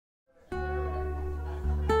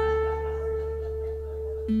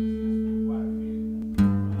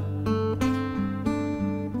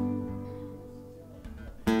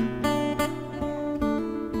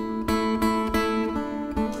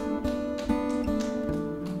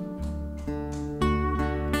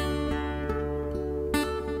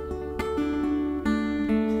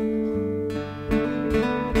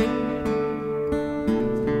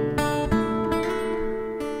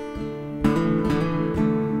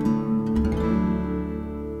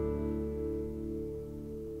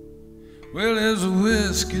Well, there's a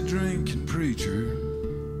whiskey-drinking preacher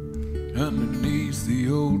underneath the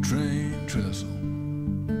old train trestle,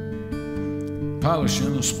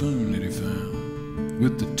 polishing a spoon that he found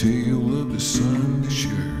with the tail of his Sunday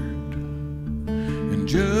shirt. And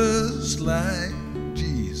just like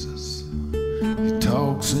Jesus, he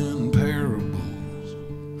talks in parables,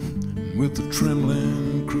 and with a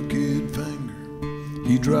trembling, crooked finger,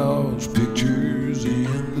 he draws pictures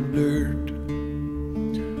in the dirt.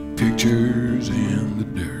 Pictures in the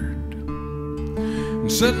dirt.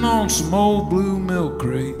 And sitting on some old blue milk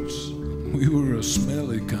crates, we were a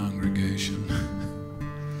smelly congregation.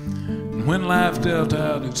 And when life dealt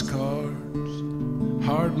out its cards,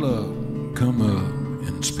 hard luck come up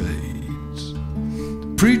in spades.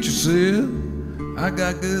 The preacher said, I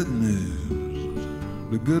got good news.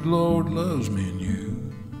 The good Lord loves me and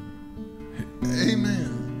you.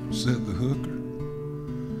 Amen, said the hooker.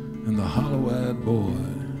 And the hollow-eyed boy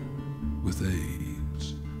with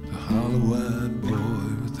AIDS, the hollow-eyed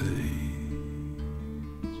boy with AIDS.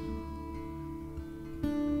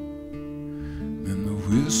 Then the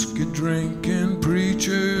whiskey-drinking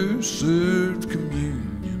preacher served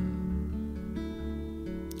communion,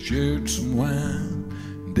 shared some wine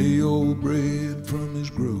and day-old bread from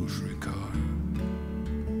his grocery cart,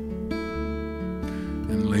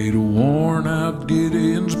 and laid a worn-out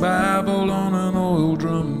Gideon's Bible on an oil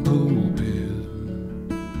drum pulpit.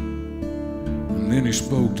 And then he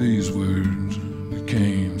spoke these words that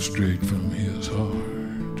came straight from his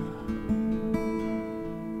heart.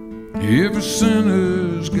 Every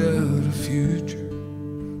sinner's got a future,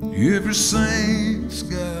 every saint's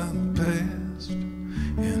got a past,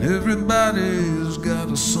 and everybody's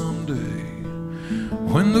got a someday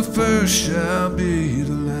when the first shall be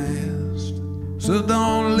the last. So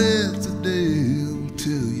don't let the devil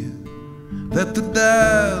tell you that the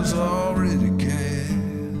die's already cast.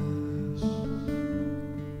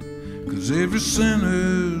 'Cause every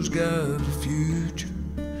sinner's got a future,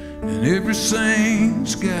 and every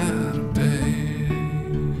saint's got a past.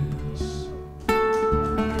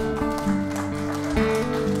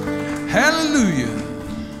 Hallelujah.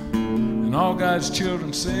 And all God's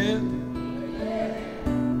children said,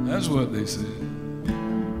 that's what they said.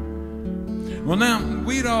 Well, now,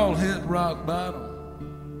 we'd all hit rock bottom,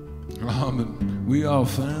 but we all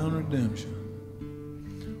found redemption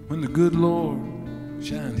when the good Lord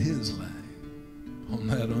shined his light on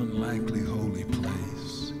that unlikely holy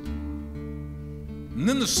place. And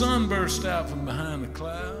then the sun burst out from behind the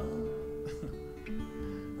cloud,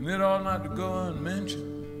 and it ought not to go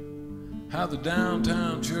unmentioned how the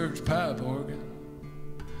downtown church pipe organ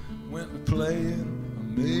went to playing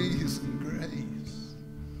Amazing Grace,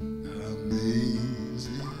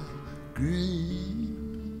 Amazing Grace.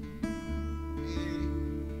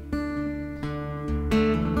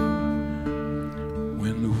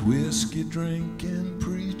 When the whiskey-drinking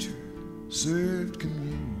preacher served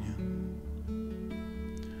communion,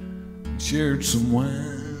 shared some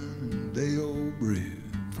wine and day-old bread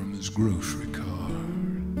from his grocery cart,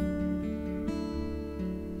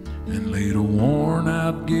 and laid a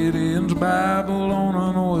worn-out Gideon's Bible on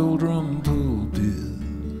an oil drum pulpit.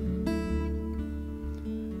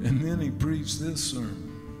 And then he preached this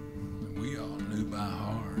sermon that we all knew by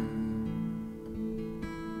heart.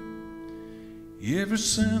 Every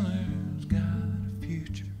sinner's got a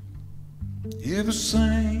future, every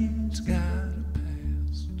saint's got a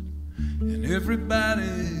past, and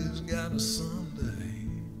everybody's got a someday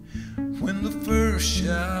when the first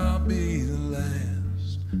shall be the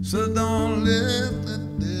last. So don't let the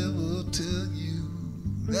devil tell you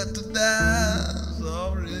that the die's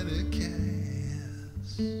already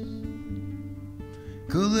cast.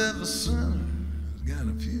 'Cause every sinner's got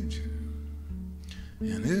a future,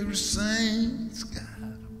 and every saint's got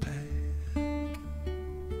a past.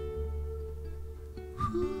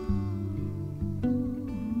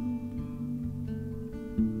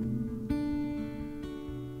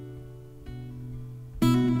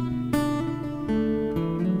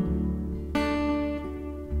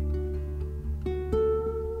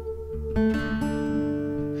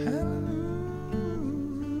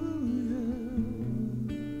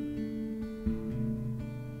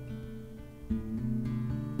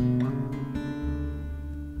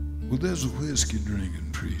 Well, there's a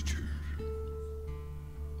whiskey-drinking preacher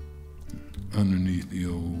underneath the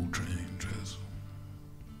old train trestle.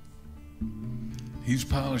 He's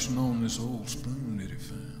polishing on this old spoon that he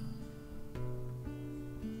found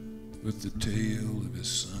with the tail of his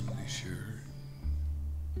Sunday shirt.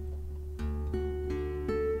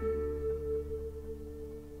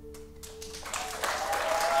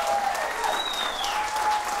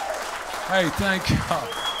 Hey, thank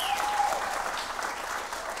y'all.